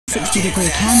60-degree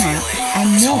camera,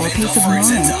 and more peace of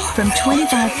mind. From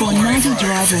 25,490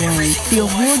 drive away, the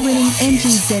award-winning MG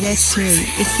ZST.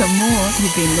 It's the more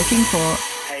you've been looking for.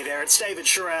 Hey there, it's David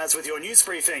Chirac with your news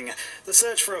briefing. The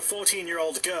search for a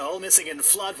 14-year-old girl missing in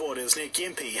floodwaters near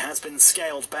Gympie has been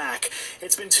scaled back.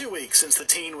 It's been 2 weeks since the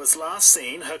teen was last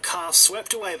seen, her car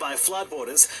swept away by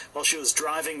floodwaters while she was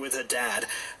driving with her dad.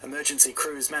 Emergency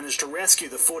crews managed to rescue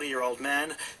the 40-year-old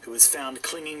man, who was found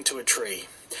clinging to a tree.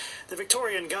 The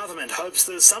Victorian government hopes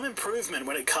there's some improvement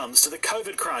when it comes to the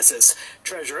COVID crisis.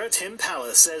 Treasurer Tim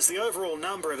Pallas says the overall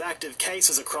number of active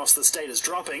cases across the state is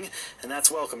dropping, and that's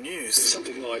welcome news.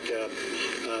 Something like a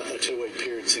 2-week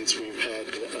period since we've had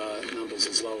numbers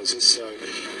as low as this, so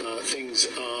things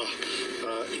are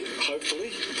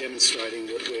hopefully demonstrating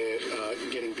that we're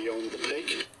getting beyond the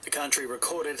peak. The country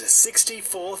recorded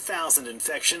 64,000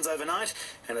 infections overnight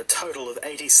and a total of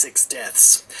 86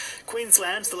 deaths.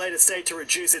 Queensland's the latest state to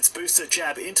reduce its booster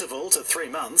jab interval to 3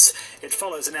 months. It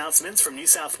follows announcements from New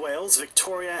South Wales,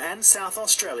 Victoria and South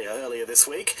Australia earlier this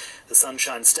week. The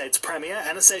Sunshine State's Premier,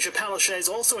 Anastasia Palaszczuk, is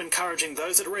also encouraging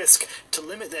those at risk to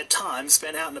limit their time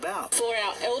spent out and about. For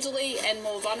our elderly and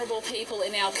more vulnerable people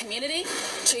in our community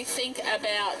to think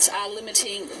about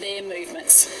limiting their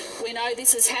movements. We know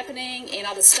this is happening in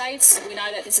other states. We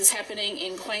know that this is happening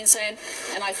in Queensland,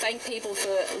 and I thank people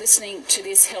for listening to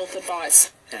this health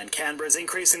advice. And Canberra is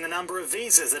increasing the number of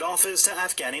visas it offers to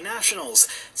Afghani nationals.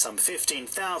 Some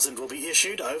 15,000 will be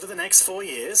issued over the next 4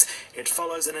 years. It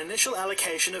follows an initial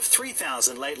allocation of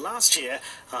 3,000 late last year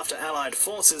after Allied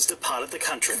forces departed the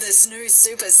country. The Snooze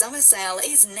Super Summer Sale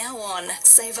is now on.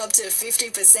 Save up to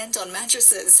 50% on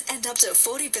mattresses and up to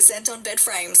 40% on bed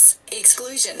frames.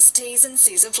 Exclusions, T's and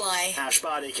C's apply. Ash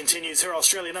Barty continues her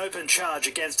Australian Open charge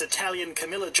against Italian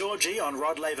Camilla Giorgi on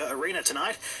Rod Laver Arena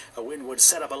tonight. A win would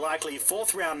set up a likely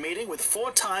fourth-round meeting with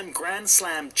 4-time Grand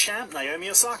Slam champ Naomi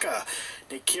Osaka.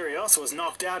 Nick Kyrgios was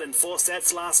knocked out in 4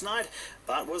 sets last night,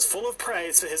 but was full of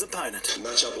praise for his opponent.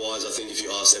 Matchup-wise, I think if you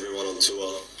asked everyone on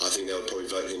tour, I think they would probably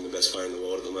vote him the best player in the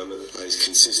world at the moment. His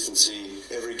consistency,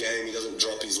 every game he doesn't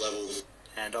drop his level.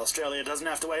 And Australia doesn't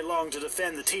have to wait long to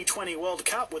defend the T20 World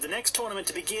Cup, with the next tournament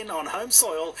to begin on home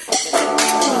soil.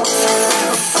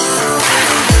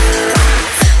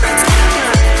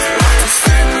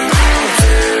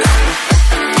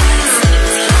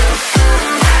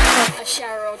 A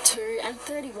shower or two and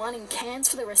 31 in Cairns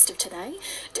for the rest of today,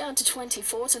 down to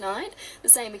 24 tonight. The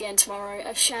same again tomorrow,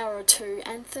 a shower or two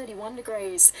and 31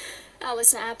 degrees. Our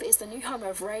Listen app is the new home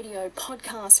of radio,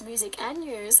 podcast, music and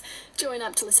news. Join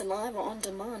up to listen live or on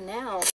demand now.